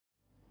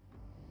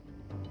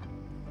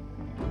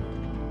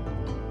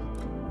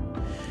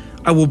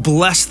I will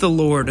bless the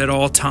Lord at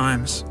all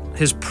times.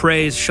 His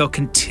praise shall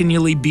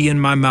continually be in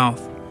my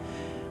mouth.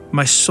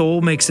 My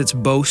soul makes its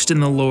boast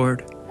in the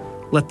Lord.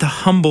 Let the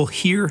humble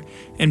hear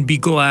and be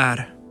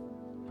glad.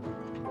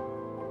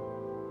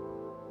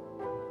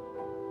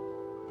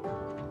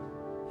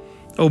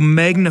 O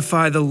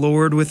magnify the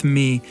Lord with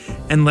me,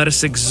 and let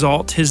us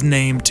exalt his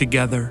name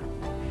together.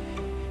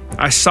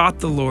 I sought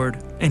the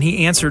Lord, and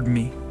he answered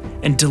me,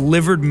 and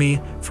delivered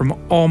me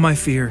from all my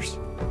fears.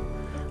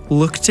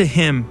 Look to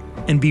him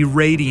and be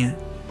radiant,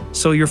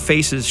 so your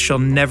faces shall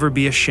never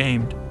be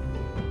ashamed.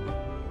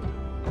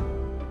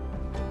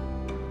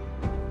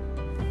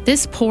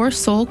 This poor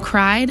soul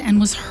cried and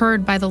was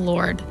heard by the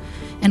Lord,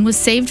 and was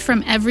saved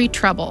from every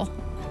trouble.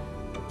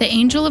 The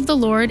angel of the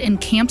Lord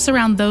encamps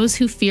around those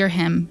who fear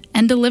him,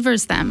 and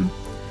delivers them.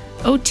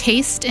 O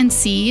taste and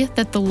see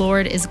that the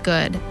Lord is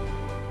good.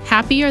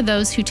 Happy are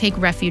those who take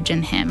refuge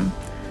in him.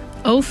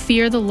 O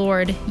fear the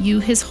Lord, you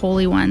his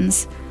holy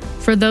ones,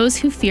 for those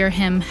who fear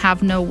him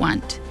have no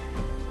want.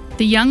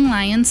 The young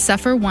lions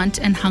suffer want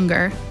and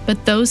hunger,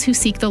 but those who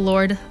seek the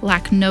Lord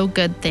lack no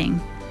good thing.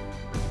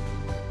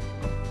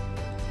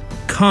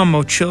 Come,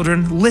 O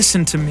children,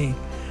 listen to me.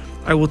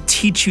 I will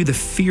teach you the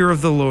fear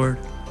of the Lord.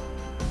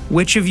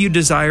 Which of you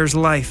desires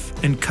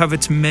life and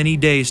covets many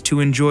days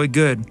to enjoy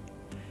good?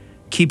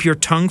 Keep your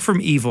tongue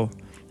from evil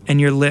and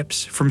your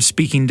lips from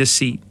speaking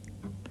deceit.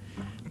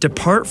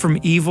 Depart from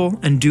evil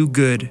and do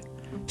good.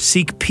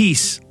 Seek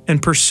peace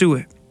and pursue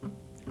it.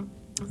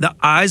 The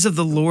eyes of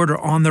the Lord are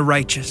on the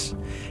righteous,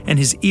 and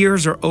his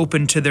ears are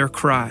open to their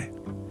cry.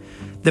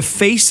 The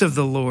face of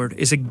the Lord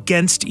is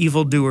against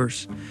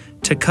evildoers,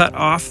 to cut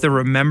off the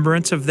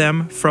remembrance of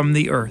them from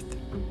the earth.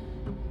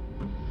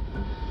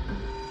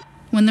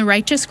 When the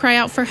righteous cry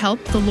out for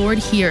help, the Lord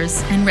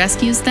hears and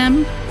rescues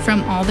them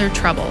from all their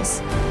troubles.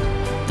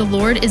 The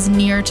Lord is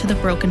near to the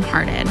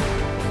brokenhearted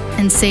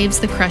and saves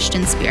the crushed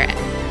in spirit.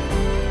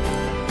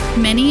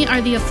 Many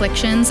are the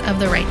afflictions of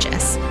the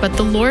righteous, but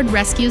the Lord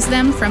rescues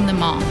them from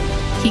them all.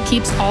 He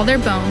keeps all their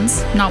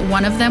bones, not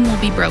one of them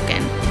will be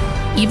broken.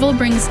 Evil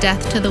brings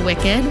death to the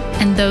wicked,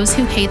 and those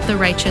who hate the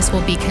righteous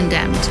will be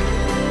condemned.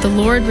 The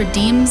Lord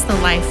redeems the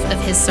life of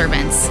his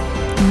servants.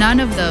 None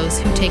of those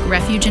who take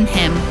refuge in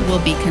him will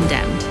be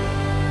condemned.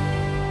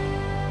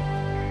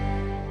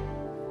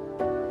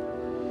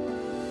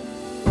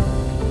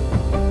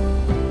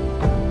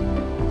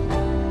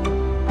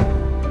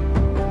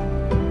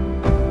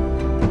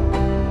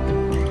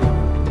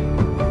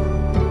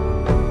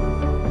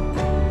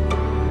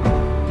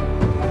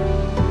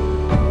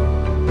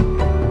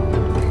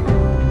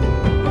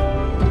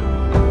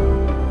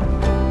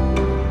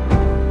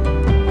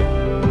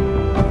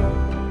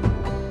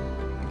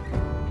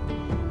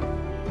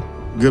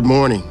 Good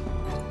morning.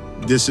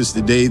 This is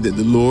the day that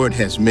the Lord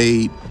has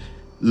made.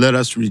 Let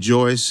us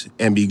rejoice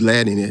and be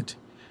glad in it.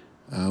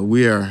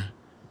 We are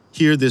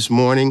here this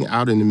morning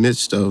out in the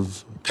midst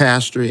of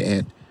pastoring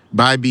at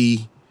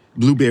Bybee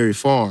Blueberry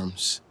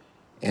Farms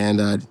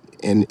and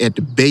at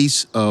the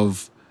base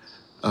of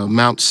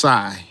Mount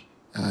Si.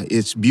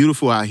 It's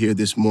beautiful out here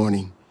this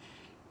morning.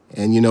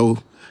 And you know,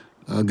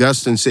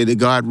 Augustine said that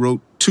God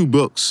wrote two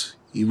books.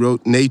 He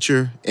wrote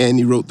nature and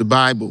he wrote the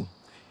Bible.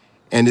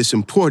 And it's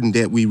important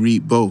that we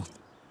read both.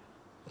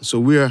 So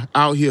we're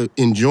out here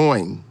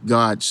enjoying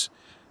God's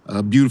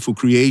beautiful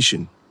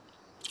creation.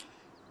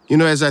 You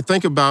know, as I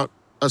think about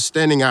us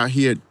standing out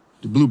here at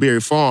the Blueberry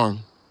Farm,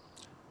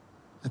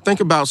 I think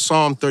about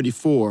Psalm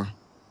 34,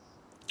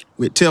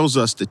 where it tells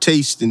us to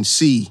taste and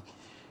see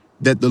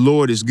that the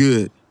Lord is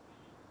good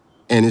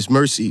and his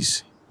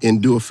mercies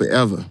endure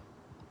forever.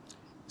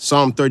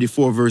 Psalm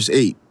 34, verse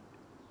 8,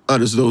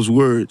 utters those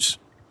words.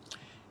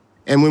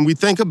 And when we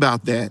think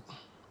about that,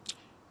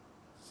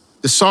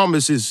 the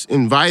psalmist is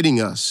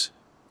inviting us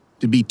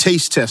to be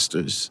taste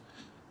testers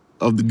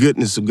of the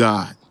goodness of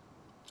God.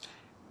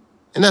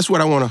 And that's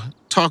what I want to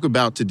talk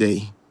about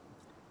today.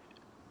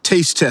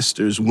 Taste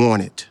testers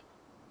want it.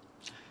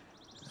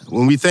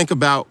 When we think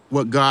about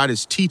what God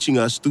is teaching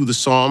us through the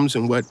Psalms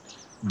and what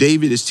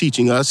David is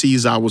teaching us,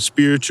 he's our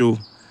spiritual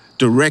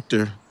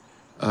director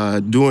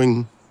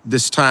during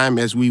this time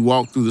as we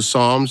walk through the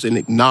Psalms and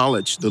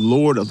acknowledge the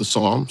Lord of the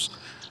Psalms.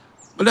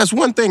 But that's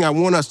one thing I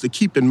want us to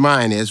keep in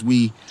mind as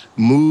we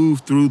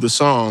move through the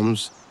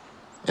Psalms,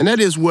 and that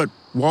is what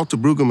Walter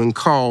Brueggemann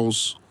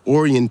calls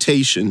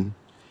orientation,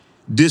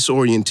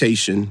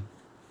 disorientation,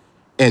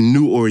 and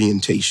new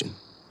orientation.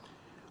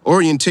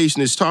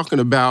 Orientation is talking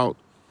about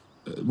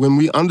when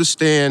we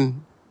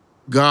understand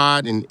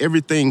God and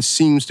everything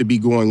seems to be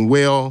going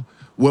well,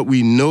 what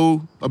we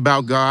know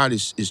about God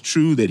is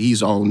true, that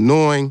he's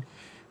all-knowing,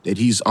 that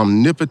he's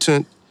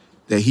omnipotent,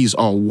 that he's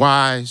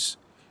all-wise.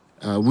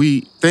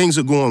 Things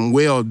are going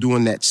well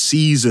during that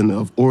season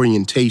of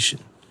orientation.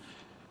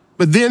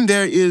 But then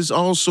there is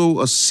also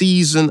a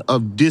season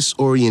of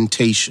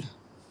disorientation.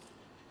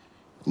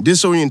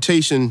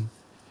 Disorientation,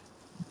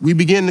 we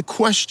begin to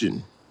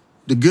question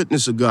the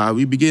goodness of God.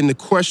 We begin to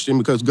question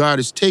because God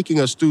is taking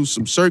us through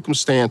some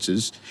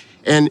circumstances,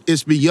 and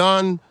it's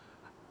beyond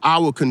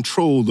our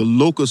control, the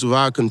locus of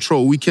our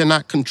control. We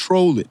cannot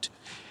control it.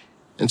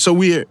 And so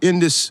we are in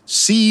this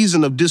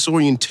season of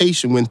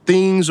disorientation when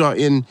things are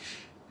in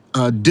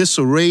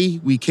disarray.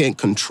 We can't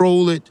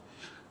control it.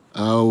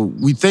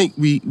 We think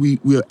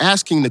we're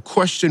asking the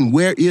question,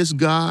 where is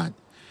God?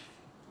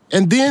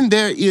 And then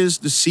there is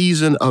the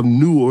season of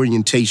new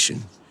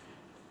orientation,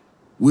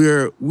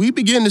 where we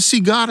begin to see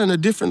God in a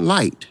different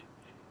light.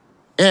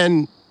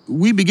 And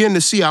we begin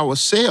to see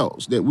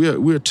ourselves, that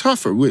we're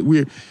tougher.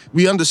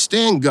 We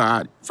understand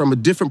God from a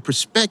different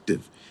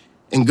perspective.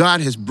 And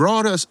God has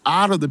brought us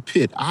out of the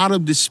pit, out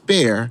of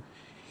despair,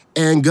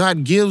 and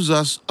God gives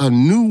us a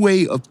new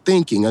way of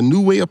thinking, a new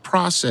way of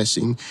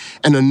processing,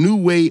 and a new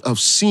way of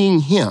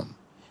seeing him.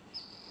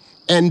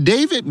 And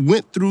David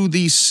went through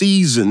these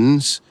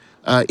seasons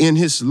in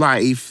his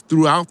life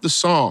throughout the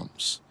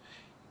Psalms.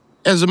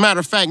 As a matter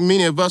of fact,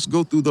 many of us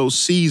go through those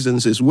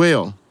seasons as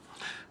well.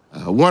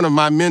 One of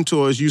my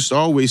mentors used to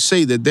always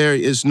say that there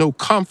is no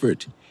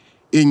comfort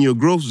in your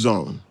growth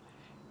zone,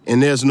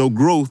 and there's no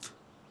growth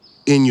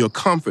in your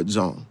comfort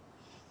zone.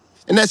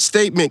 And that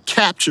statement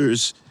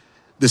captures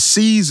the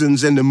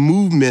seasons and the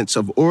movements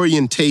of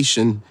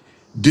orientation,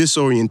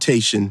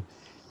 disorientation,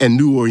 and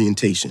new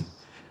orientation.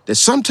 That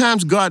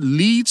sometimes God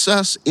leads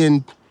us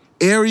in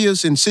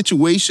areas and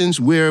situations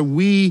where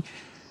we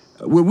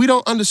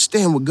don't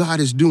understand what God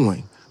is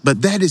doing.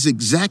 But that is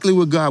exactly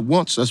what God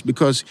wants us,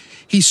 because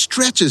he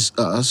stretches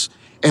us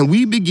and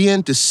we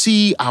begin to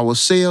see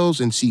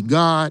ourselves and see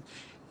God.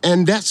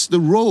 And that's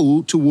the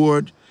road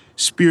toward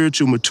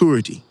spiritual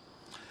maturity.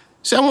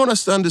 See, I want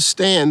us to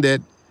understand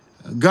that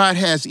God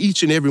has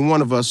each and every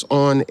one of us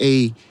on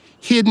a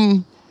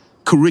hidden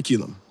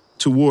curriculum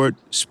toward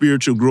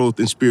spiritual growth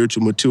and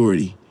spiritual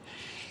maturity.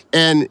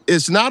 And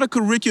it's not a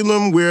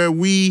curriculum where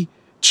we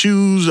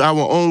choose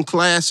our own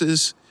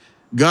classes.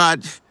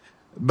 God,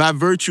 by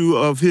virtue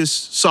of his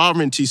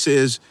sovereignty,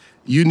 says,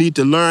 you need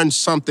to learn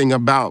something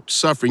about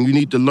suffering. You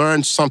need to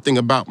learn something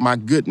about my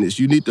goodness.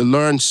 You need to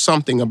learn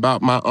something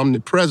about my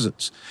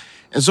omnipresence.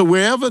 And so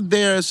wherever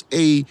there's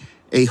a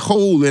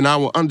hole in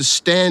our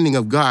understanding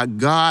of God,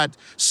 God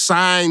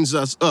signs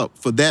us up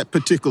for that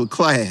particular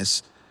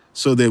class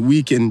so that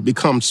we can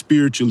become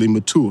spiritually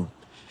mature.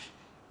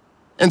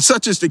 And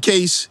such is the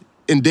case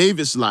in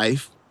David's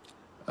life.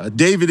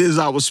 David is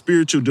our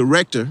spiritual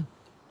director.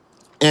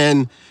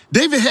 And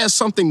David has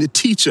something to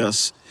teach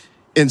us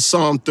in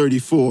Psalm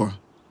 34.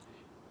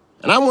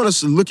 And I want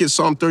us to look at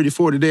Psalm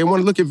 34 today. I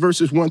want to look at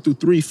verses 1 through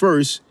 3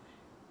 first.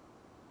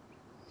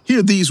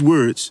 Hear these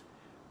words.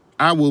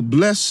 I will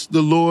bless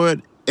the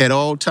Lord at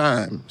all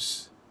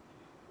times.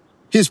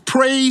 His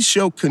praise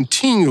shall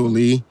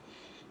continually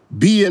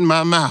be in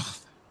my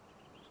mouth.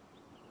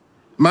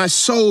 My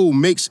soul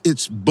makes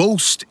its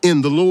boast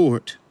in the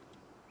Lord.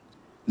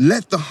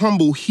 Let the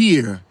humble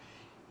hear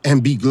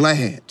and be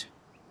glad.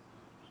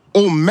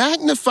 Oh,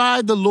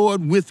 magnify the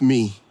Lord with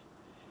me,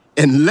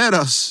 and let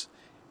us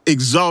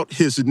exalt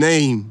his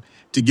name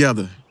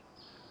together.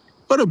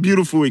 What a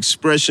beautiful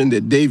expression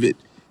that David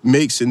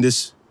makes in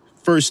this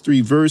first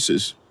 3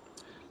 verses.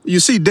 You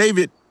see,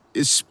 David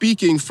is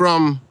speaking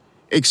from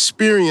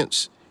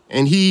experience,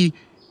 and he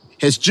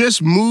has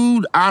just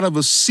moved out of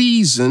a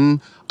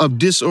season of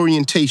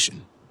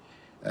disorientation.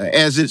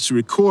 As it's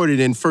recorded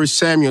in 1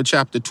 Samuel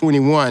chapter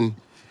 21,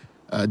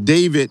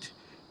 David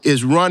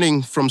is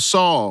running from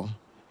Saul.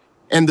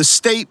 And the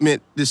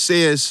statement that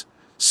says,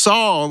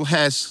 Saul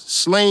has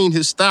slain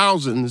his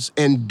thousands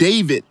and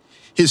David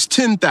his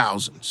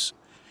 10,000s.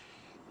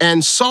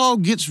 And Saul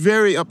gets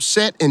very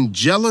upset and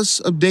jealous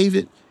of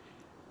David,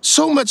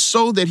 so much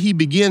so that he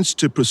begins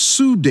to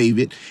pursue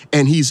David,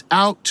 and he's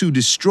out to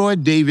destroy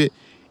David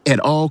at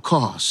all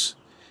costs.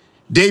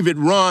 David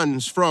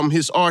runs from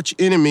his arch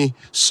enemy,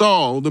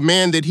 Saul, the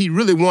man that he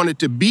really wanted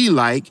to be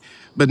like,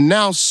 but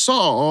now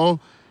Saul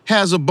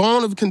has a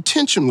bone of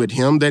contention with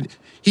him that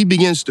he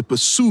begins to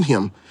pursue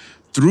him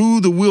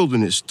through the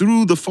wilderness,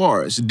 through the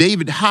forest.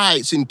 David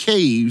hides in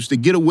caves to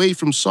get away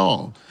from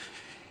Saul.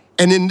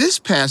 And in this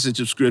passage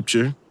of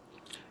scripture,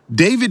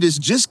 David is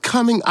just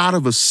coming out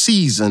of a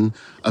season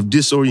of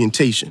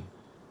disorientation.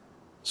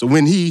 So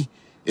when he,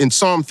 in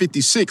Psalm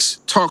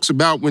 56, talks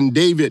about when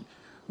David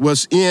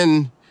was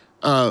in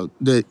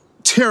the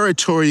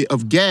territory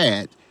of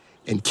Gad,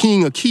 and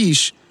King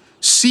Achish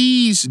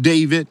sees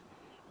David,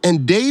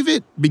 and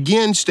David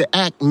begins to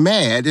act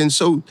mad. And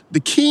so the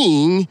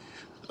king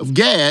of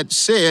Gad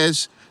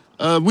says,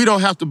 we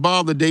don't have to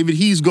bother David.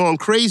 He's gone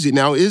crazy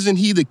now. Isn't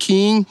he the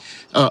king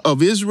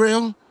of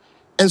Israel?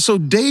 And so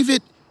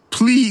David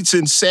pleads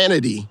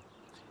insanity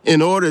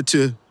in order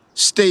to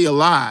stay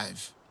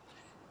alive.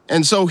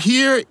 And so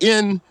here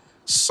in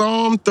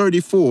Psalm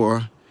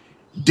 34,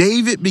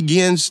 David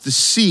begins to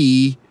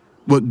see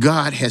what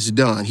God has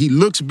done. He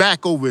looks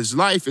back over his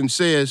life and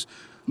says,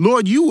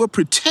 Lord, you were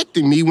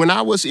protecting me when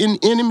I was in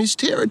enemy's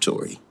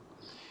territory.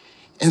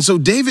 And so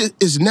David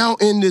is now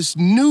in this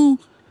new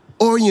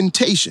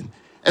orientation.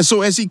 And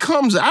so as he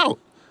comes out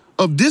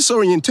of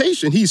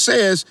disorientation, he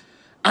says,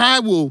 I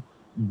will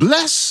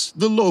bless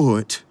the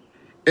Lord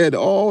at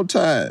all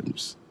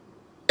times,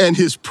 and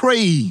his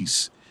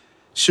praise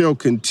shall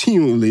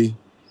continually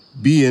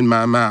be in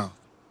my mouth.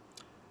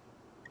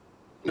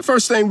 The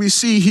first thing we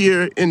see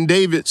here in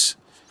David's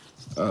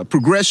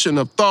progression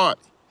of thought,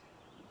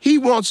 he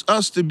wants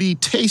us to be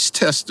taste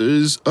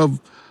testers of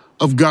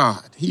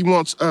God. He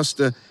wants us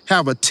to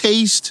have a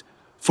taste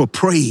for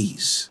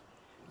praise,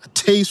 a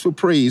taste for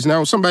praise.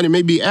 Now, somebody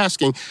may be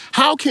asking,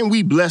 how can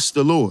we bless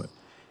the Lord?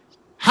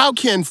 How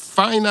can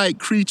finite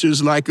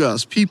creatures like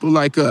us, people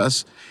like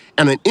us,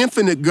 and an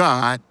infinite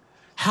God,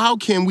 how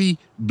can we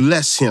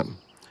bless him?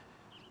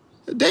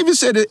 David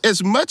said,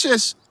 as much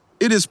as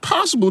it is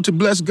possible to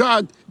bless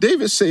God,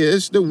 David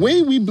says the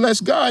way we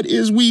bless God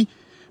is we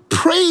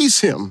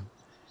praise him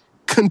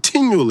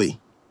continually.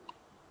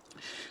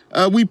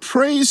 We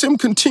praise him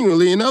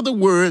continually. In other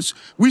words,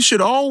 we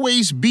should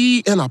always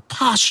be in a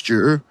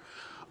posture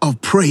of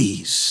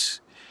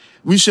praise.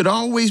 We should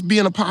always be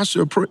in a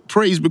posture of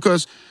praise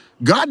because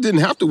God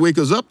didn't have to wake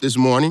us up this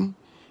morning.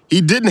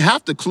 He didn't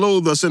have to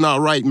clothe us in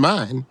our right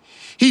mind.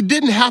 He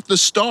didn't have to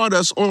start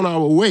us on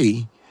our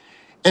way.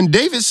 And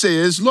David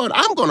says, Lord,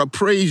 I'm going to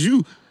praise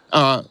you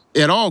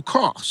at all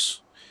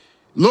costs.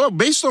 Lord,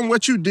 based on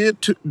what you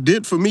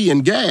did for me in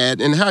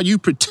Gad and how you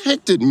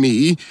protected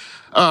me,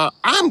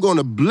 I'm going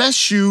to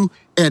bless you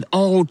at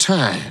all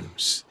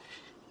times.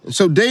 And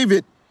so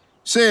David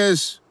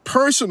says,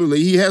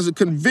 personally, he has a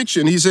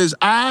conviction. He says,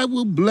 I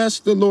will bless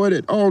the Lord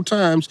at all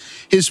times.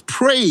 His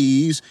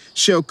praise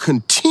shall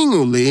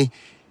continually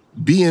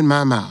be in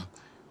my mouth.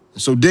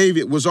 So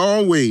David was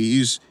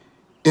always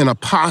in a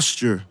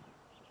posture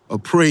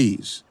of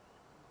praise.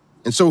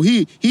 And so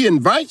he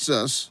invites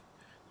us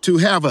to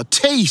have a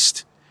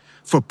taste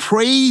for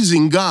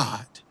praising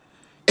God,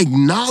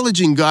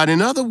 acknowledging God.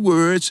 In other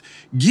words,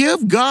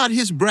 give God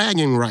his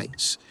bragging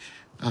rights.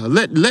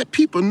 Let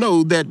people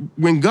know that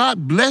when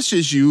God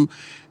blesses you,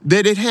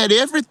 that it had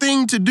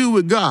everything to do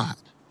with God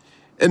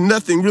and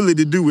nothing really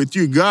to do with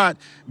you. God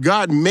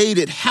made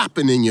it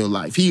happen in your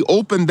life. He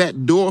opened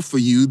that door for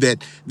you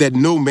that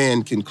no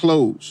man can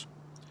close.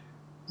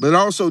 But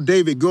also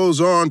David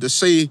goes on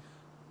to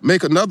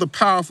make another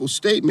powerful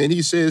statement.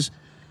 He says,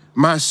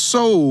 my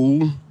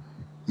soul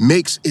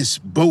makes its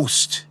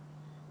boast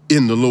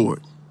in the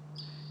Lord.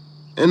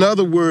 In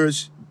other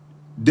words,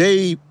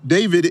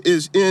 David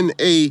is in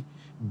a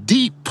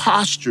deep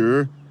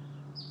posture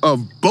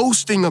of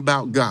boasting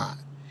about God.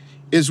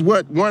 It's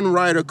what one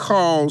writer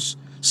calls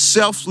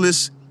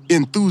selfless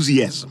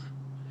enthusiasm.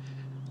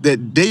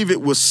 That David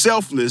was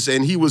selfless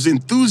and he was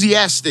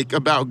enthusiastic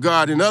about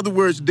God. In other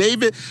words,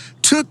 David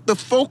took the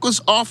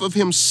focus off of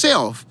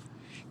himself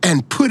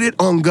and put it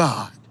on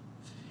God.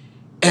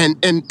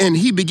 And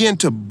he began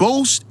to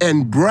boast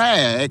and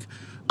brag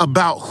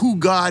about who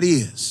God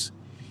is.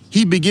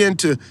 He began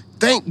to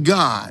thank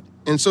God.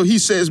 And so he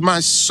says, my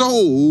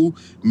soul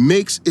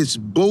makes its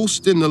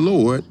boast in the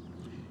Lord.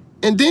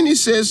 And then he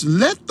says,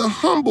 let the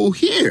humble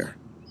hear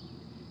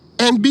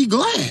and be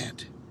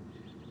glad.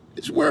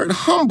 This word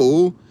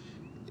humble,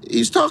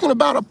 he's talking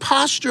about a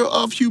posture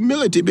of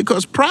humility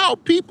because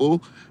proud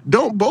people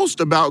don't boast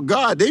about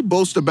God, they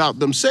boast about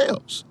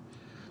themselves.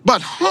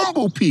 But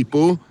humble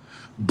people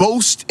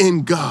boast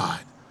in God.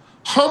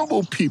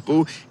 Humble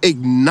people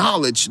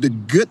acknowledge the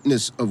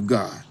goodness of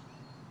God.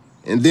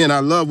 And then I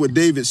love what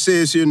David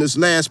says here in this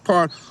last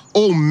part,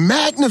 oh,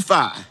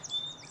 magnify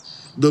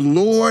the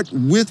Lord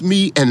with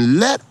me and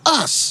let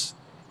us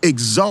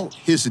exalt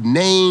his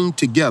name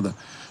together.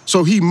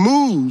 So he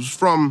moves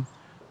from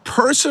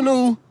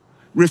personal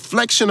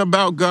reflection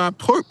about God,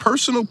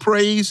 personal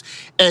praise,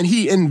 and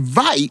he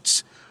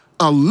invites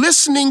a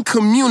listening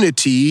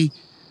community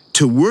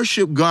to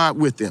worship God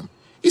with him.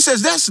 He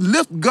says, let's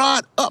lift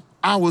God up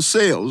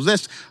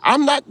ourselves.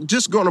 I'm not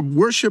just going to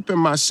worship him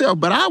myself,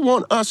 but I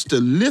want us to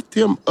lift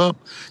him up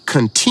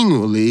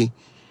continually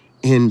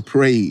in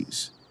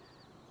praise.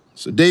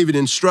 So David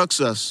instructs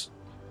us,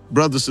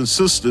 brothers and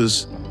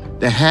sisters,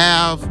 to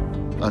have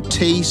a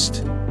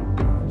taste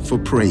for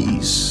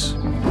praise.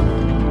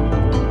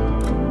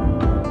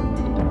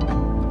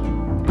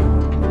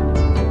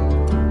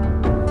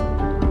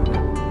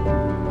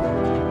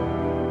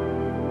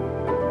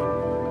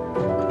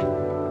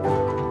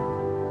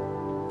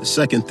 The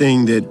second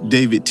thing that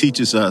David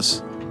teaches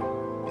us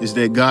is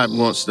that God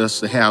wants us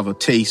to have a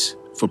taste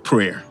for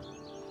prayer,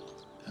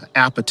 an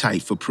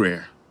appetite for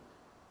prayer.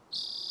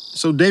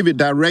 So David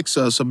directs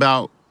us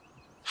about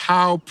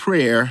how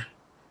prayer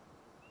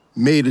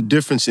made a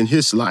difference in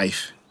his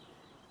life.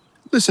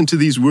 Listen to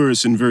these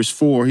words in verse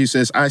 4. He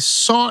says, I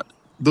sought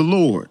the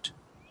Lord,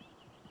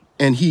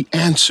 and he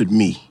answered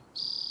me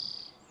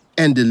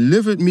and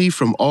delivered me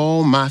from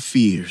all my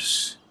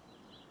fears.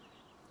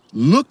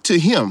 Look to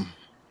him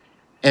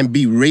and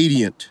be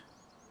radiant,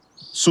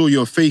 so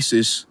your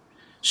faces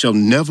shall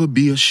never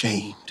be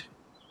ashamed.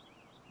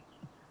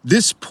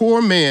 This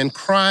poor man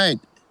cried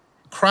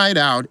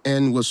out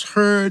and was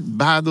heard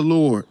by the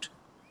Lord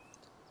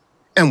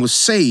and was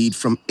saved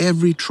from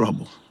every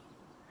trouble.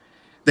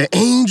 The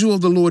angel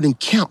of the Lord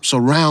encamps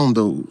around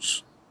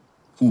those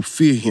who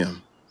fear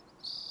him,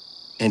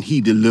 and he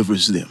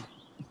delivers them.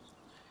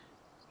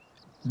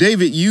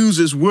 David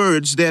uses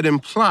words that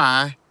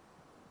imply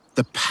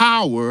the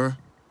power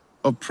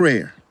of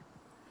prayer.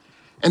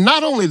 And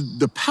not only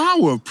the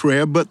power of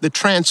prayer, but the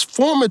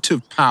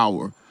transformative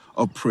power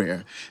of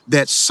prayer.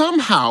 That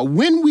somehow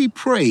when we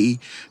pray,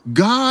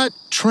 God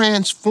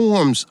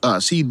transforms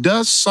us. He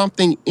does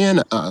something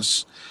in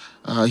us.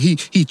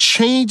 He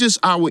changes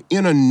our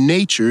inner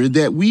nature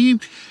that we,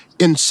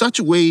 in such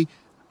a way,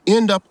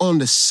 end up on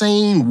the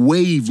same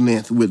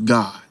wavelength with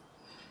God.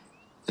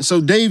 And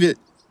so David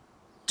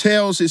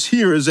tells his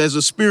hearers as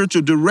a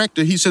spiritual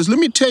director, he says, let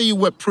me tell you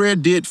what prayer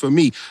did for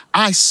me.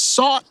 I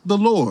sought the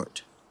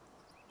Lord,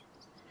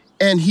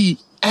 and he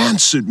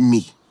answered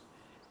me.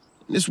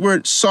 This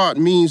word sought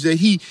means that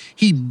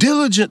he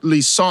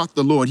diligently sought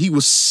the Lord. He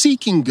was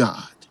seeking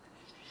God.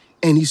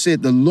 And he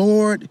said, the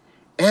Lord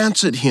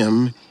answered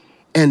him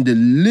and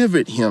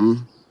delivered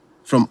him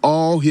from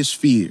all his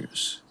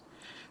fears.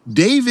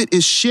 David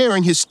is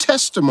sharing his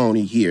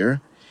testimony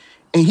here,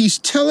 and he's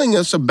telling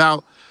us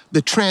about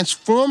the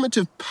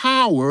transformative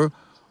power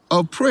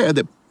of prayer.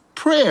 That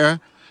prayer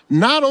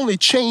not only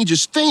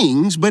changes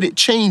things, but it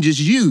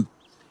changes you.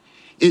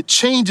 It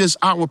changes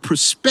our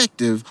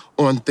perspective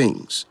on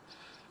things.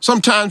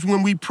 Sometimes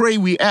when we pray,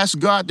 we ask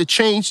God to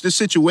change the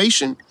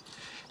situation.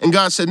 And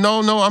God said,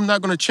 no, I'm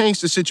not going to change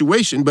the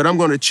situation, but I'm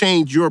going to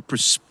change your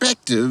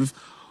perspective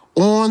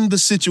on the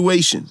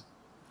situation.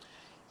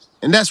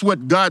 And that's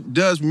what God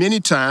does many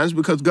times,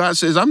 because God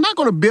says, I'm not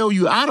going to bail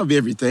you out of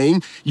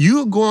everything.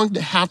 You're going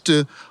to have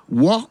to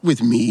walk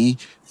with me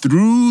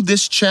through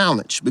this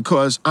challenge,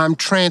 because I'm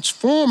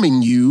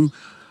transforming you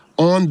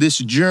on this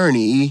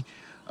journey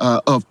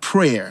of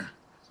prayer.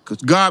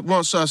 Because God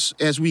wants us,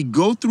 as we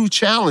go through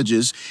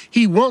challenges,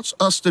 he wants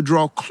us to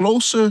draw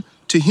closer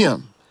to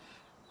him.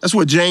 That's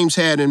what James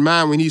had in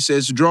mind when he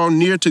says, draw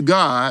near to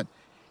God,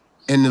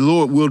 and the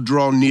Lord will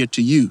draw near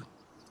to you.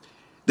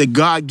 That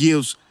God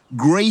gives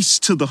grace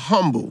to the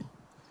humble,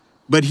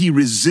 but he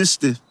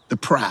resisteth the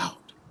proud.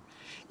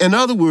 In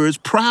other words,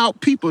 proud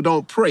people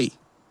don't pray.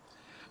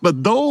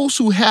 But those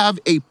who have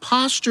a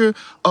posture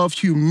of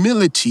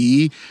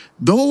humility,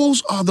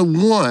 those are the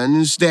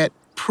ones that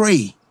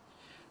pray.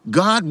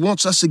 God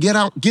wants us to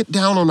get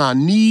down on our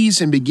knees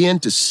and begin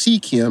to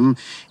seek him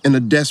in a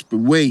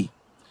desperate way.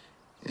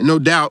 And no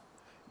doubt,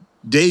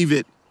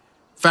 David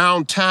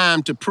found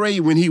time to pray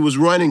when he was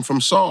running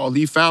from Saul.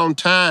 He found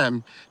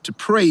time to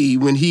pray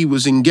when he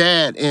was in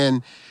Gad,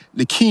 and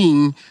the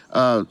king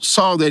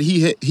saw that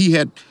he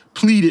had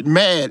pleaded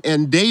mad.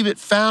 And David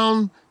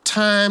found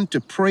time to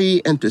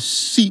pray and to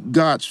seek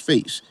God's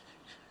face.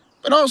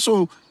 But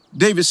also,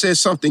 David says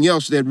something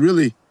else that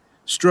really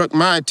struck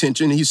my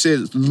attention. He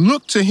says,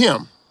 look to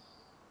him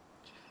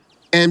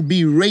and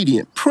be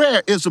radiant.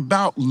 Prayer is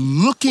about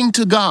looking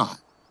to God.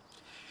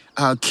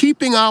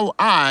 Keeping our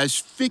eyes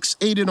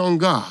fixated on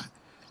God.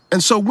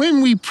 And so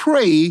when we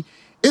pray,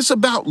 it's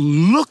about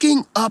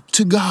looking up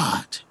to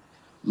God.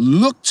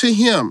 Look to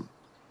him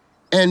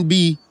and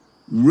be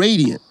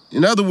radiant.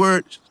 In other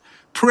words,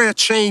 prayer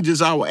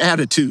changes our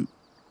attitude.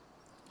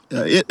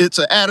 It's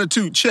an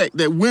attitude check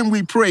that when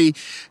we pray,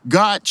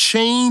 God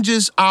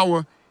changes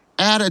our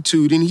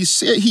attitude. And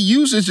he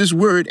uses this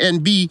word,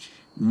 and be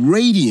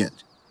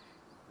radiant.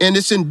 And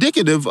it's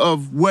indicative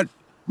of what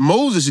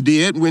Moses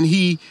did when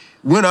he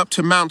went up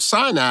to Mount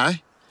Sinai,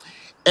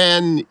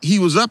 and he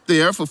was up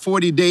there for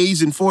 40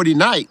 days and 40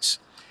 nights.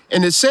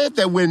 And it said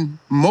that when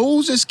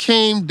Moses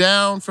came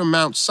down from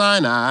Mount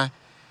Sinai,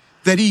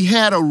 that he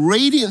had a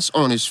radiance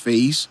on his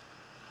face,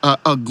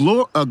 a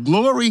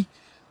glorious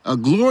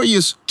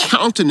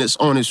countenance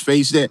on his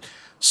face, that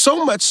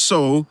so much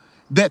so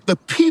that the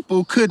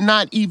people could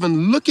not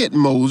even look at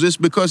Moses,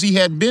 because he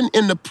had been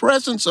in the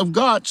presence of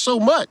God so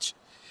much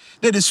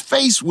that his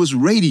face was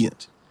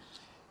radiant.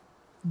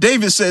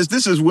 David says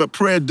this is what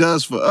prayer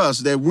does for us,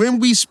 that when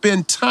we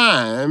spend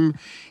time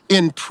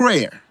in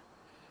prayer,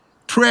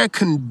 prayer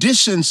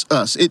conditions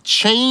us. It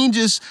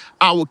changes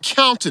our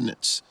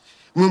countenance.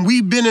 When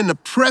we've been in the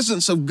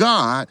presence of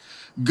God,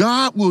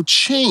 God will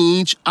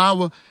change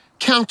our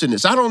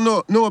countenance. I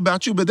don't know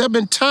about you, but there have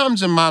been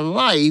times in my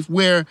life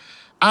where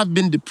I've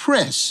been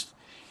depressed.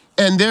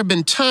 And there have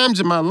been times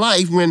in my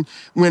life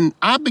when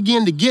I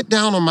begin to get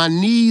down on my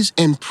knees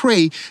and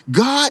pray,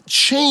 God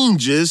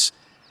changes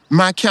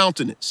my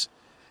countenance.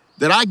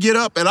 That I get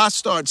up and I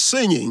start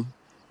singing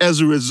as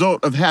a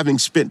result of having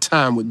spent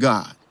time with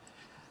God.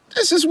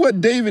 This is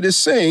what David is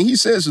saying. He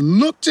says,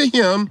 look to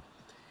him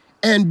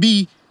and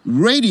be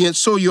radiant,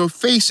 so your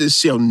faces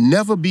shall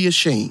never be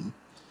ashamed.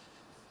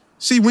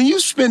 See, when you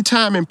spend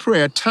time in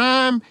prayer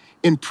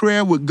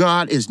with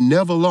God is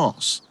never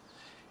lost.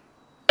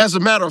 As a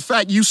matter of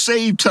fact, you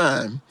save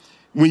time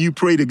when you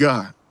pray to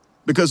God,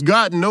 because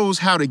God knows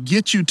how to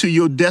get you to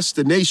your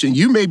destination.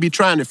 You may be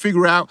trying to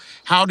figure out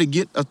how to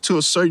get to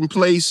a certain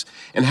place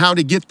and how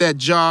to get that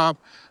job,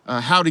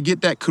 how to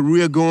get that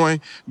career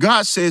going.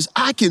 God says,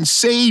 I can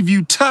save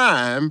you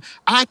time.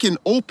 I can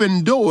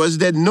open doors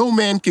that no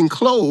man can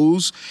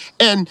close,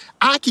 and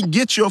I can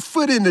get your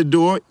foot in the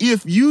door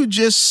if you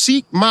just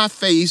seek my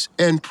face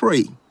and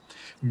pray.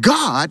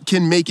 God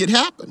can make it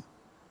happen.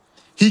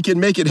 He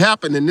can make it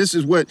happen. And this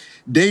is what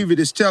David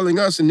is telling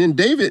us. And then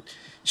David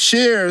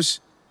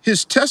shares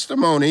his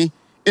testimony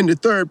in the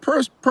third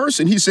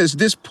person. He says,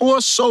 this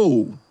poor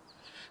soul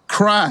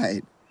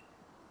cried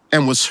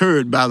and was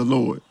heard by the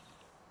Lord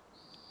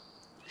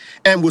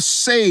and was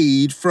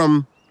saved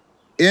from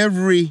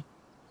every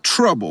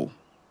trouble.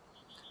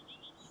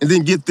 And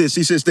then get this,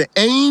 he says, the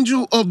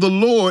angel of the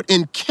Lord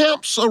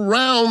encamps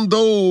around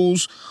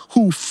those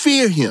who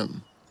fear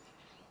him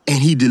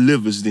and he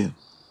delivers them.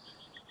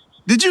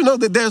 Did you know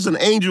that there's an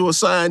angel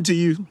assigned to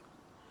you?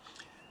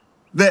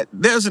 That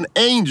there's an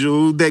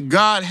angel that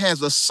God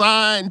has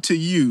assigned to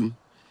you,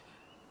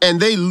 and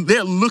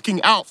they're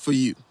looking out for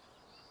you.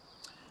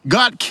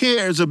 God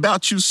cares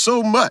about you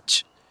so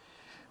much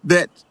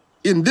that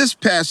in this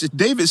passage,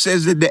 David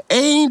says that the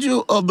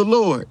angel of the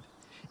Lord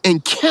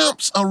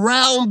encamps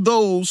around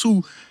those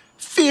who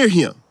fear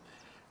him.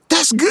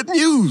 That's good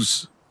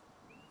news,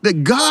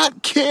 that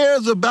God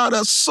cares about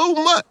us so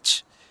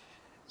much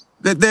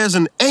that there's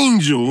an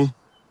angel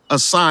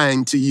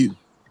assigned to you.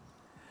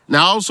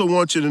 Now, I also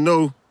want you to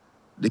know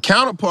the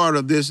counterpart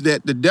of this,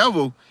 that the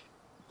devil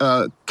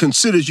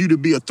considers you to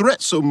be a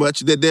threat so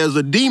much that there's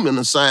a demon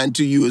assigned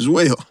to you as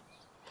well.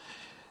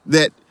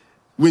 That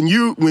when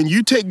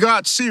you take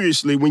God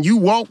seriously, when you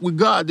walk with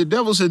God, the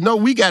devil says, no,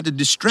 we got to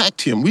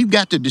distract him. We've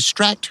got to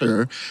distract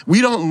her.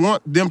 We don't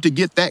want them to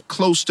get that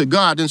close to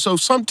God. And so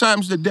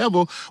sometimes the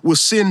devil will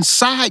send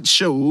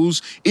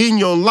sideshows in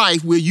your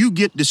life where you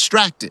get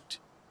distracted.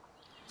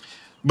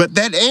 But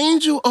that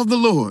angel of the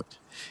Lord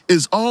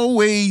is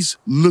always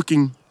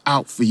looking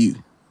out for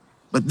you.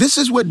 But this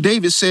is what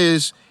David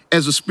says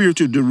as a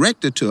spiritual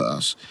director to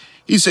us.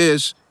 He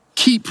says,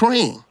 keep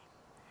praying.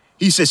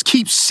 He says,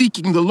 keep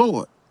seeking the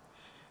Lord.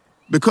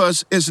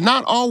 Because it's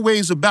not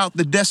always about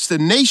the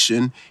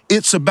destination,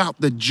 it's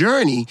about the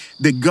journey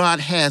that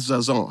God has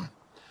us on.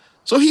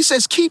 So he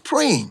says, keep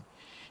praying,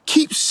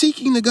 keep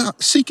seeking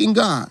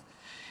God,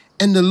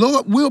 and the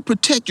Lord will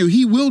protect you.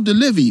 He will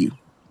deliver you.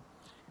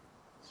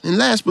 And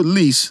last but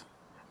least,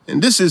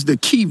 and this is the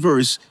key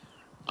verse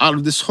out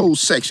of this whole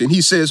section,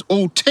 he says,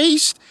 oh,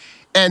 taste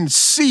and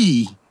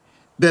see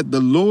that the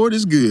Lord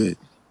is good,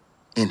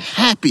 and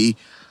happy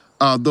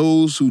are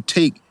those who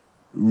take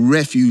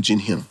refuge in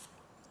him.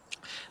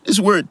 This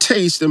word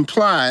taste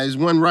implies,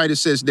 one writer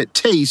says, that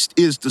taste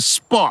is the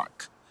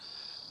spark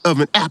of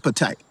an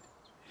appetite.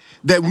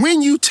 That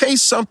when you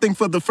taste something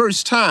for the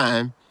first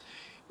time,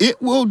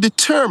 it will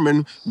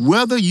determine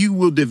whether you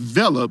will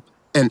develop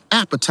an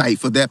appetite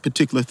for that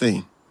particular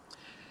thing.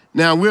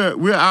 Now,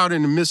 we're out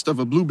in the midst of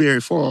a blueberry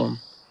farm,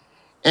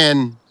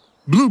 and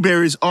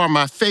blueberries are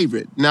my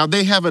favorite. Now,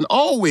 they haven't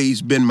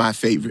always been my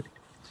favorite,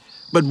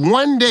 but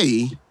one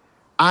day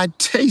I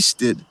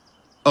tasted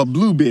a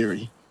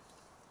blueberry.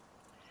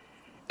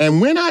 And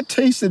when I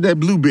tasted that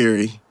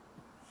blueberry,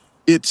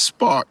 it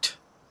sparked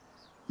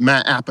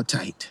my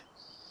appetite.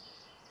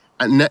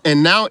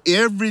 And now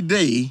every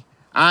day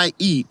I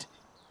eat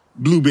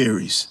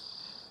blueberries.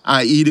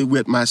 I eat it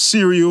with my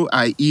cereal.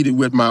 I eat it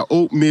with my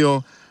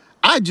oatmeal.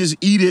 I just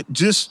eat it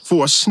just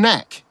for a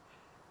snack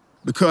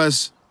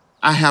because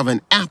I have an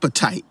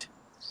appetite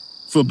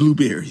for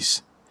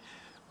blueberries.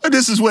 But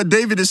this is what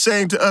David is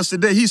saying to us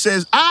today. He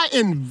says, I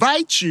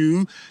invite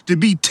you to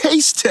be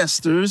taste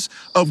testers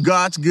of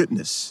God's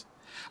goodness.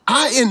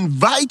 I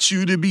invite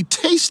you to be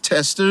taste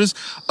testers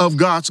of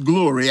God's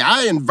glory.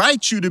 I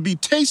invite you to be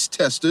taste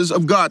testers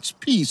of God's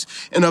peace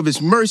and of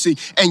his mercy,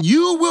 and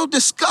you will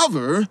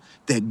discover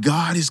that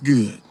God is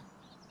good.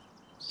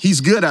 He's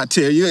good, I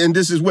tell you, and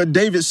this is what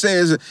David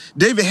says.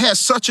 David has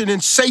such an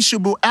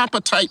insatiable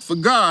appetite for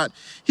God.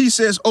 He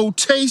says, oh,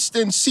 taste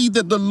and see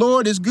that the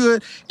Lord is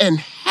good, and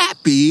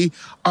happy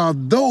are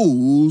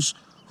those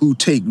who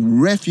take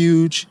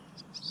refuge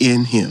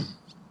in him.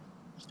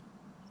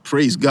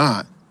 Praise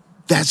God.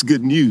 That's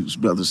good news,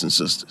 brothers and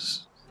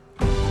sisters.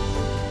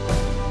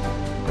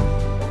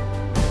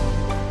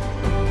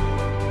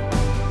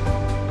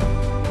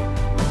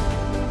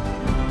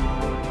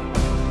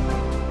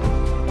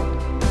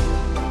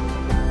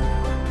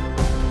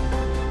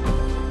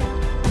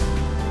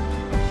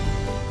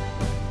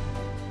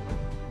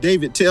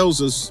 David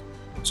tells us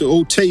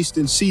to, taste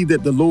and see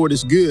that the Lord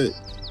is good,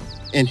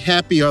 and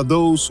happy are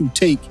those who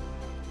take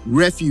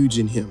refuge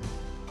in him.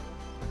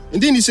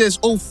 And then he says,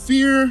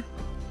 fear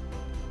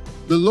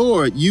the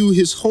Lord, you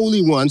his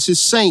holy ones, his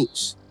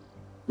saints.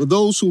 For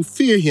those who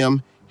fear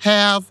him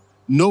have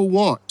no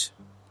want.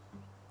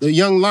 The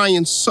young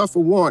lions suffer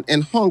want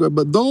and hunger,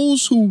 but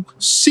those who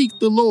seek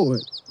the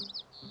Lord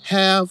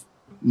have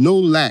no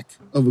lack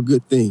of a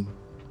good thing.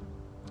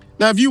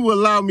 Now, if you will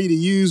allow me to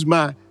use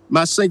my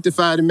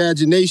sanctified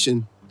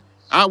imagination,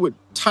 I would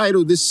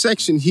title this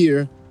section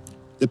here,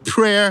 The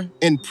Prayer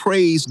and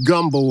Praise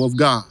Gumbo of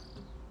God.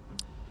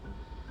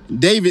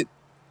 David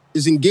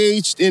is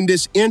engaged in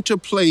this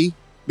interplay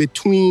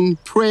between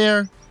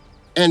prayer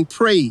and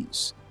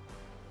praise.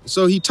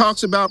 So he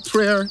talks about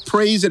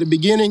praise at the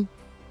beginning,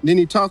 then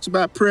he talks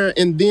about prayer,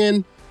 and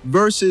then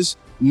verses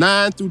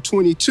 9 through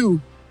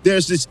 22,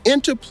 there's this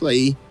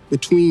interplay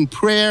between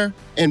prayer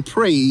and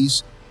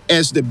praise,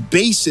 as the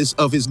basis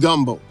of his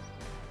gumbo.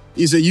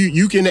 He said,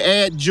 you can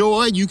add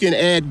joy, you can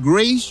add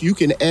grace, you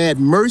can add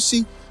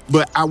mercy,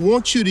 but I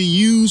want you to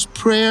use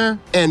prayer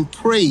and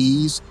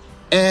praise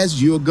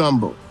as your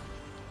gumbo.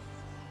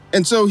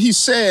 And so he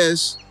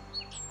says,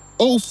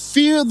 oh,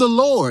 fear the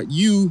Lord,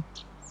 you,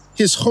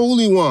 his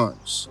holy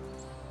ones.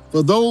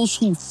 For those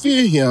who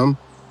fear him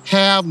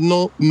have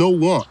no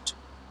want.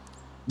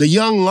 The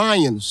young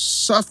lions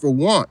suffer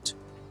want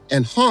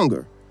and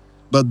hunger,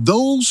 but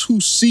those who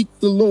seek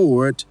the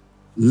Lord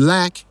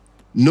lack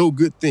no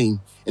good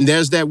thing. And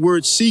there's that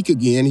word seek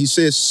again. He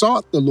says,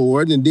 sought the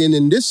Lord. And then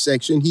in this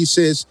section, he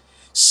says,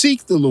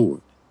 seek the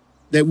Lord,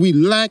 that we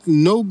lack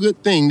no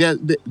good thing,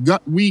 that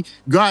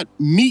God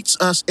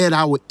meets us at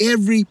our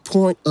every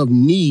point of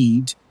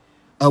need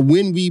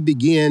when we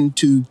begin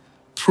to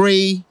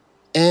pray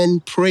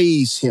and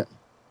praise him.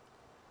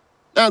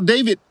 Now,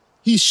 David,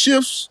 he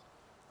shifts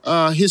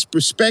his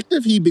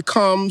perspective. He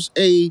becomes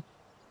a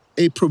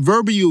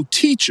proverbial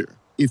teacher,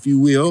 if you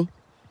will,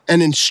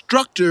 an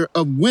instructor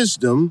of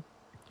wisdom.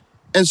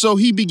 And so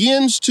he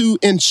begins to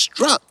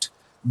instruct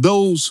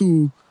those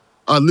who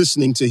are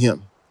listening to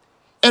him.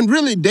 And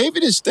really,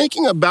 David is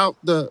thinking about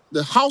the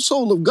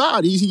household of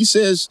God. He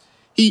says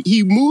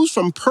he moves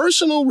from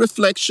personal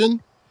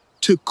reflection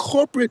to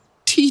corporate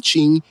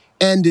teaching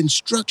and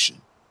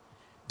instruction.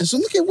 And so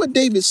look at what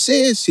David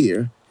says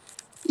here.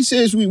 He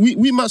says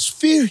we must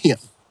fear him.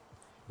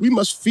 We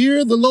must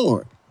fear the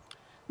Lord.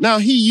 Now,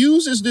 he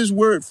uses this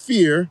word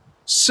fear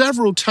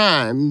several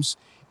times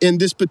in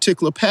this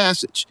particular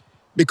passage,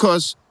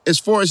 because as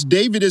far as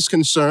David is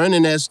concerned,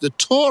 and as the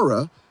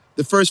Torah,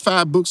 the first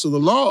 5 books of the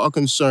law are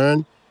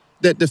concerned,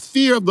 that the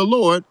fear of the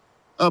Lord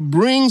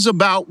brings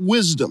about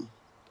wisdom.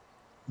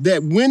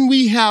 That when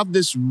we have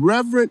this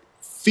reverent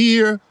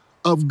fear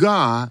of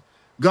God,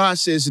 God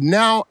says,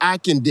 now I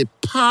can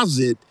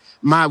deposit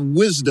my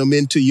wisdom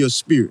into your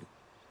spirit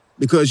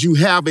because you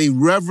have a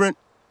reverent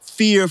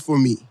fear for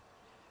me.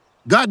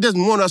 God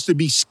doesn't want us to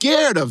be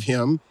scared of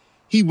him.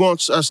 He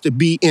wants us to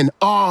be in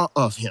awe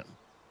of him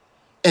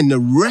and to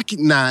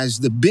recognize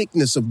the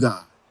bigness of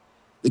God.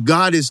 That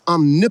God is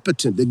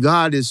omnipotent, that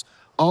God is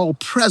all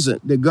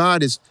present, that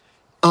God is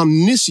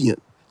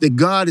omniscient, that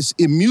God is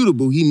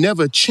immutable. He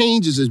never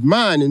changes his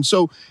mind. And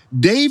so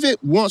David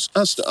wants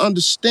us to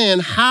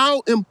understand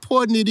how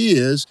important it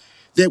is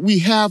that we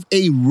have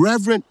a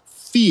reverent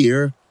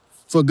fear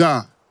for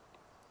God.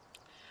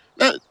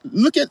 Now,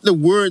 look at the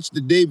words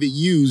that David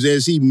used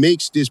as he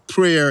makes this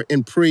prayer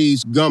and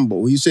praise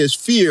gumbo. He says,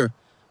 fear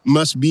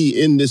must be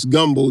in this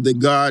gumbo that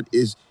God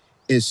is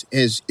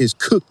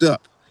cooked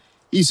up.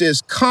 He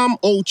says, come,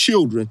 O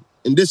children.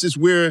 And this is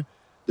where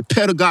the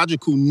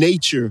pedagogical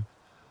nature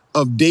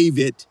of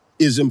David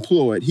is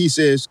employed. He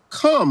says,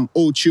 come,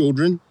 O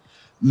children,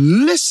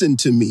 listen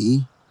to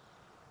me,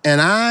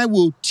 and I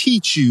will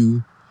teach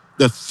you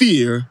the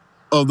fear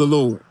of the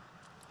Lord.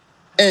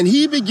 And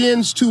he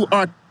begins to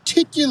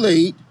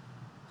articulate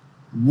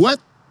what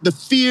the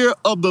fear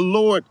of the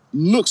Lord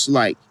looks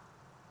like.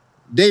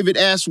 David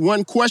asks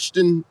one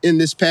question in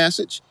this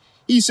passage.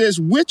 He says,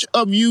 which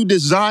of you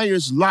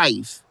desires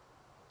life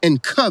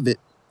and covet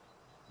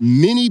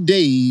many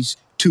days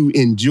to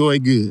enjoy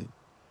good?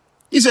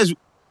 He says,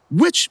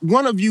 which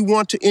one of you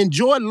want to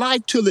enjoy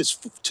life till its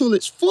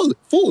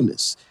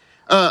fullness?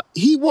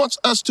 He wants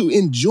us to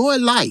enjoy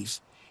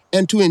life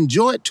and to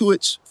enjoy it to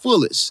its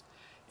fullest.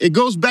 It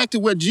goes back to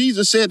what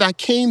Jesus said, I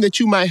came that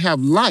you might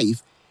have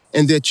life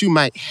and that you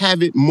might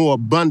have it more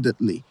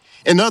abundantly.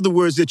 In other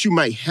words, that you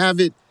might have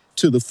it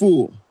to the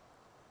full.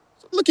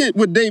 Look at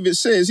what David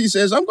says. He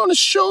says, I'm going to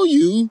show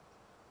you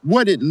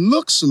what it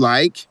looks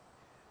like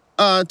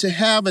to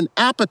have an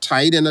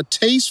appetite and a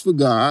taste for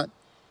God.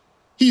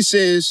 He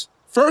says,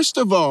 first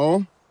of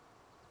all,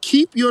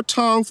 keep your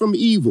tongue from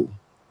evil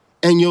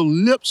and your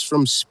lips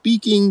from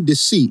speaking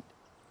deceit.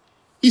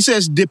 He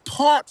says,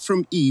 depart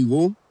from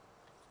evil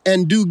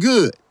and do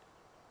good.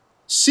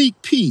 Seek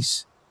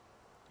peace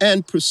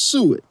and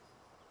pursue it.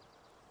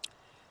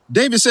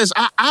 David says,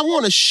 I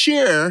want to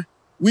share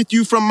with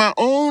you from my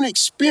own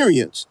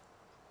experience.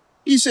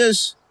 He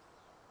says,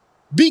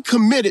 be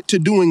committed to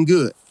doing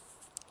good.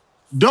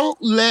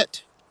 Don't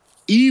let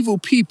evil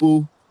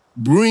people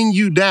bring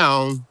you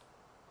down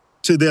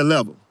to their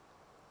level.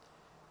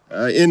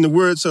 In the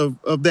words of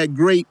that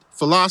great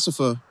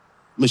philosopher,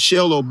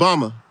 Michelle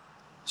Obama,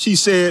 she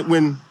said,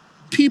 when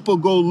people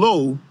go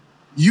low,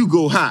 you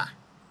go high.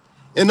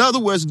 In other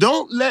words,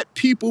 don't let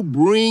people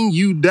bring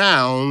you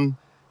down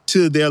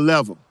to their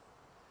level.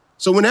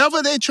 So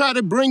whenever they try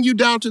to bring you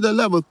down to their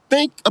level,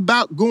 think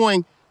about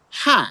going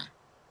high.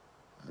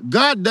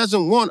 God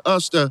doesn't want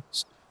us to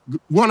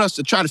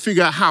try to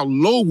figure out how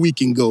low we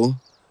can go,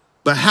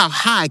 but how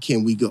high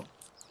can we go?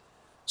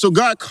 So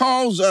God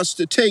calls us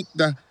to take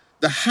the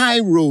high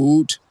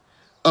road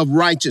of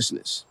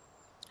righteousness.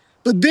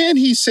 But then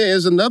he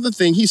says another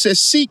thing. He says,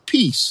 seek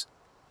peace.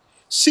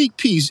 Seek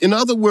peace. In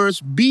other words,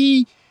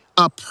 be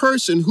a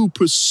person who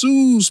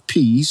pursues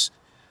peace,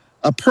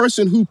 a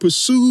person who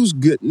pursues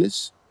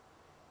goodness.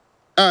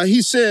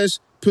 He says,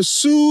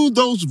 pursue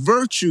those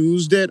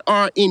virtues that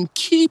are in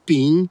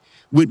keeping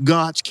with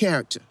God's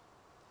character.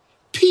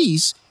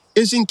 Peace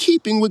is in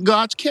keeping with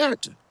God's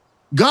character.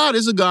 God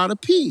is a God of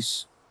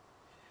peace.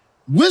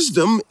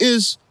 Wisdom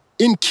is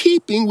in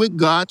keeping with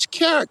God's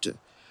character.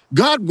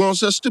 God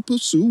wants us to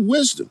pursue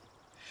wisdom.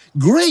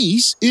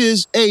 Grace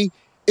is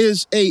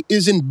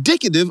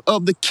indicative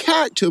of the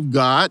character of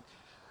God.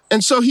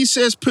 And so he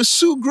says,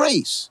 pursue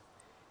grace.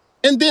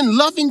 And then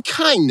loving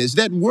kindness,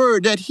 that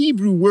word, that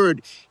Hebrew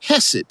word,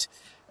 hesed,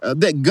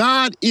 that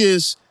God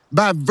is,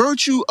 by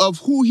virtue of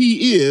who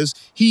he is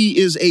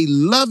a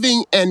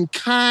loving and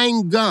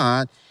kind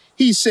God.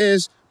 He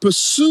says,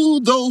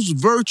 pursue those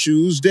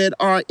virtues that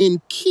are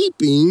in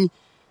keeping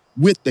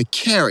with the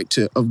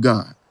character of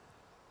God.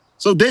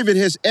 So David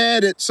has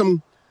added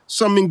some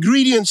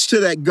ingredients to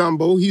that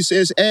gumbo. He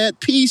says, add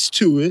peace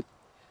to it,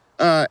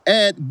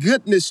 add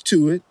goodness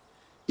to it.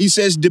 He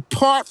says,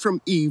 depart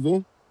from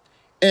evil,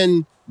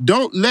 and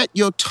don't let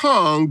your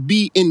tongue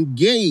be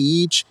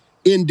engaged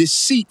in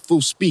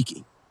deceitful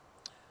speaking.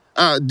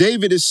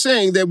 David is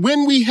saying that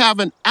when we have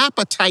an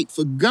appetite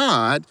for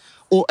God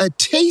or a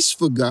taste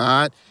for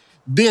God,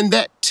 then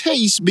that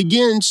taste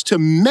begins to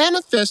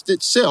manifest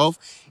itself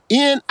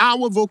in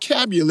our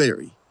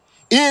vocabulary,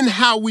 in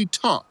how we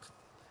talk,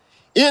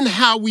 in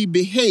how we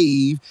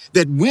behave,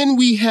 that when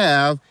we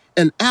have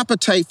an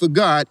appetite for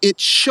God, it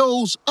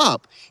shows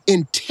up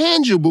in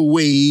tangible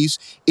ways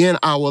in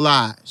our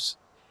lives.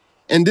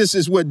 And this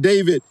is what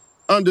David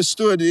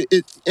understood.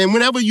 And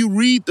whenever you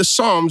read the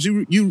Psalms,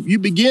 you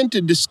begin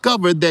to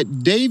discover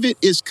that David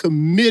is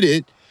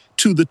committed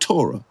to the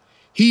Torah.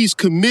 He's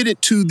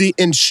committed to the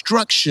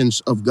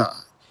instructions of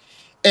God.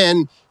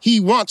 And he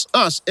wants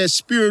us as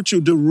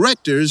spiritual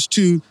directors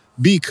to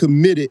be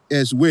committed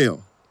as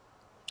well.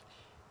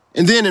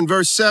 And then in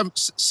verse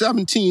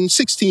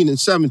 16 and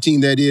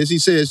 17, that is, he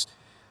says,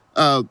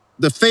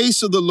 the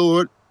face of the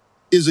Lord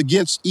is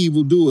against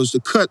evildoers, to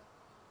cut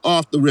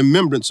off the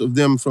remembrance of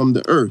them from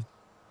the earth.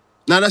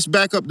 Now let's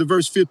back up to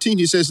verse 15.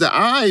 He says, the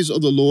eyes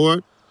of the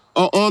Lord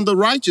are on the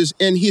righteous,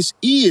 and his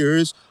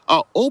ears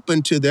are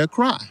open to their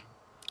cry.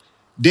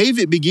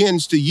 David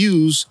begins to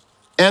use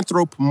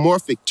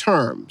anthropomorphic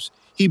terms.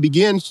 He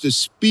begins to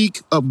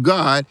speak of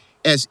God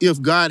as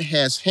if God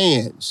has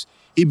hands.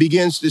 He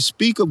begins to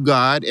speak of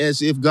God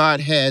as if God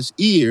has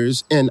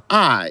ears and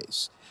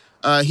eyes.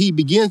 He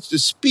begins to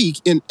speak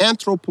in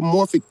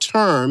anthropomorphic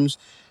terms.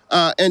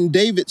 And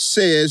David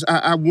says,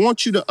 I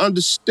want you to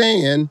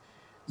understand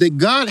that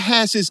God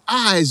has his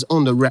eyes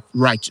on the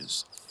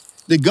righteous,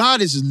 that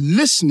God is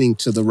listening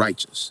to the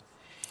righteous.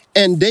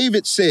 And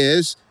David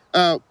says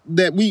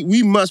that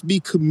we must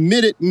be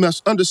committed,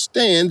 must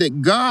understand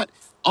that God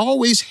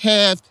always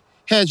has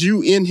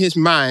you in his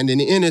mind and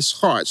in his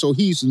heart. So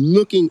he's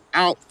looking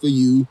out for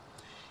you.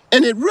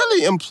 And it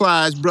really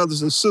implies,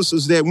 brothers and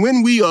sisters, that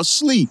when we are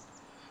asleep,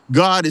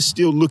 God is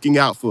still looking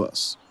out for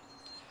us,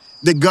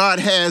 that God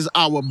has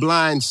our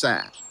blind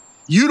side.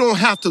 You don't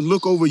have to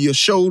look over your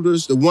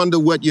shoulders to wonder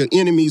what your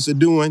enemies are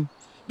doing,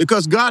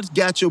 because God's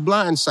got your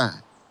blind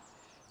side.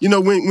 You know,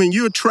 when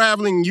you're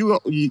traveling,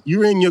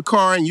 you're in your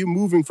car and you're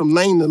moving from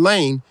lane to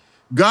lane,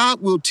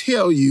 God will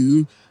tell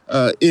you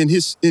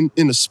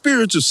in a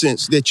spiritual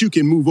sense that you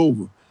can move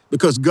over,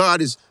 because God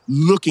is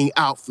looking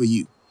out for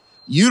you.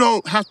 You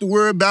don't have to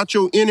worry about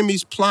your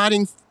enemies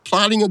plotting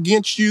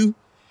against you,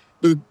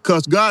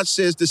 because God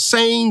says the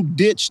same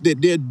ditch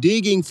that they're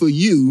digging for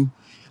you,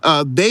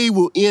 they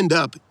will end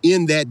up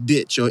in that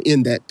ditch or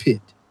in that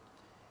pit.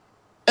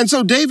 And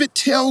so David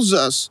tells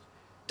us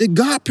that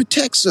God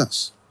protects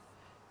us,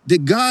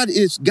 that God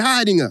is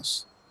guiding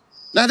us.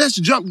 Now let's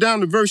jump down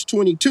to verse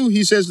 22.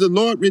 He says, the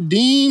Lord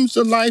redeems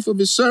the life of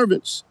his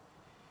servants,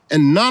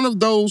 and none of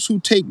those who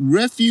take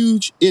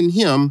refuge in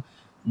him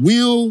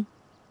will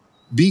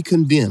be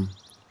condemned.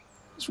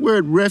 This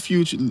word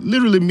refuge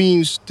literally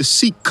means to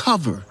seek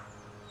cover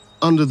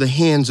under the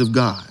hands of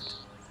God,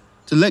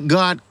 to let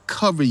God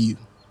cover you.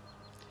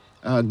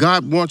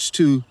 God wants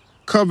to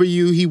cover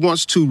you. He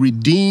wants to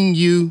redeem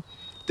you,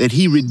 that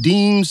he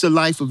redeems the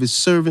life of his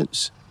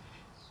servants.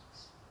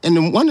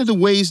 And one of the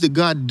ways that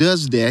God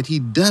does that, he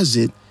does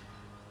it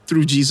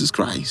through Jesus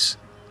Christ.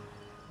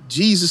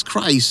 Jesus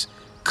Christ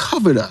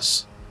covered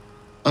us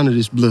under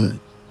this blood.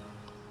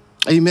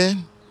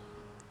 Amen.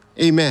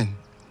 Amen.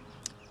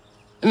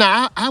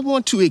 Now, I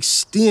want to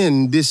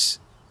extend this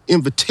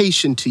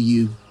invitation to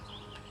you.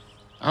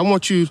 I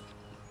want you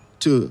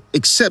to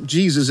accept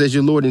Jesus as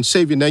your Lord and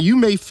Savior. Now, you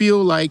may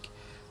feel like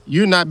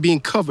you're not being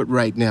covered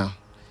right now.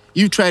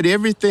 You've tried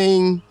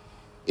everything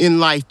in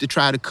life to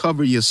try to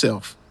cover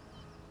yourself.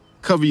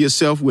 Cover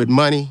yourself with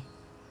money,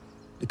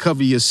 to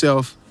cover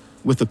yourself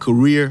with a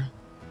career,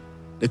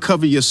 to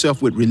cover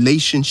yourself with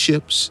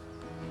relationships,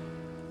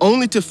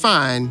 only to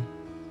find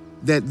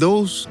that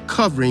those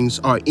coverings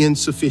are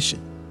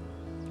insufficient.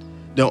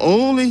 The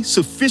only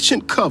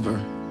sufficient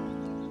cover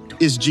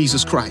is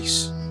Jesus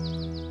Christ.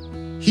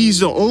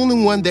 He's the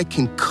only one that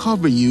can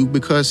cover you,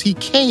 because he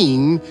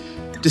came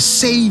to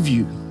save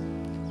you.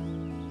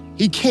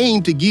 He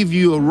came to give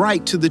you a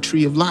right to the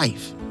tree of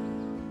life.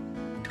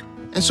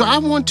 And so I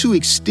want to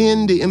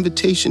extend the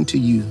invitation to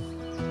you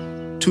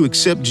to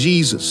accept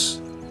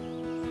Jesus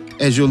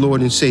as your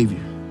Lord and Savior.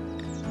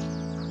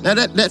 Now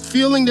that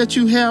feeling that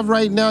you have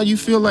right now, you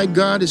feel like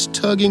God is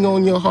tugging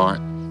on your heart,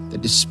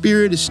 that the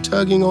Spirit is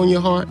tugging on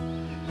your heart.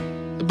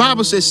 The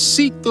Bible says,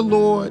 seek the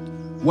Lord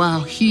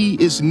while he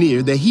is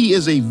near, that he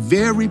is a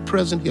very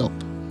present help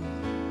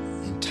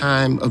in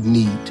time of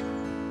need.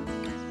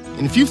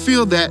 And if you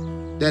feel that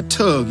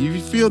tug, if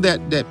you feel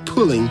that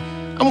pulling,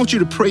 I want you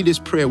to pray this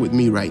prayer with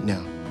me right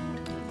now.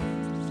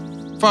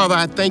 Father,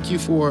 I thank you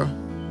for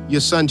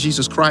your Son,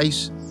 Jesus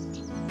Christ.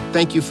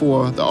 Thank you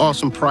for the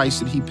awesome price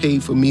that he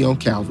paid for me on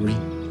Calvary.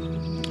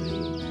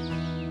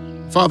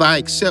 Father, I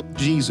accept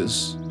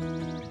Jesus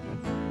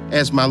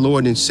as my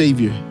Lord and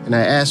Savior, and I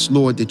ask,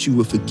 Lord, that you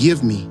will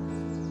forgive me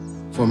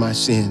for my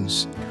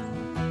sins.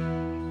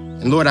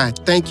 And Lord, I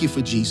thank you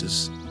for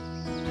Jesus.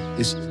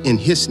 It's in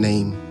his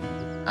name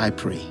I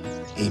pray.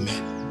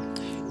 Amen.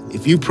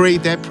 If you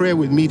prayed that prayer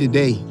with me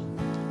today,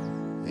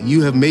 and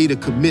you have made a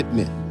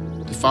commitment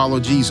to follow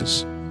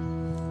Jesus,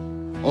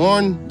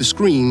 on the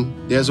screen,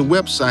 there's a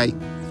website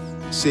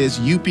that says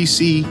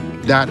upc.org/Jesus.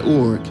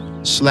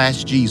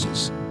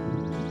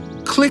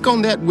 Click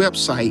on that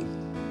website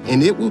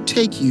and it will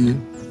take you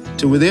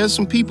to where there's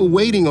some people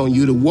waiting on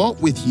you to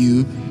walk with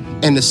you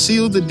and to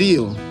seal the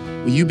deal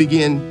where you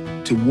begin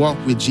to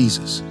walk with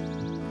Jesus.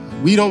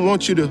 We don't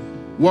want you to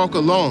walk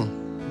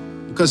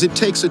alone because it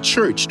takes a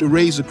church to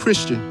raise a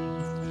Christian.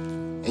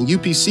 And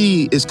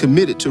UPC is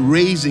committed to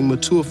raising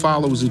mature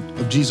followers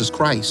of Jesus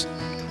Christ.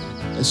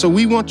 And so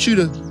we want you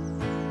to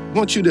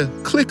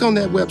click on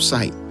that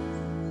website,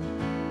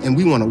 and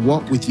we want to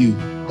walk with you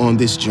on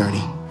this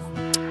journey.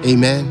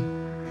 Amen.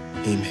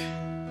 Amen.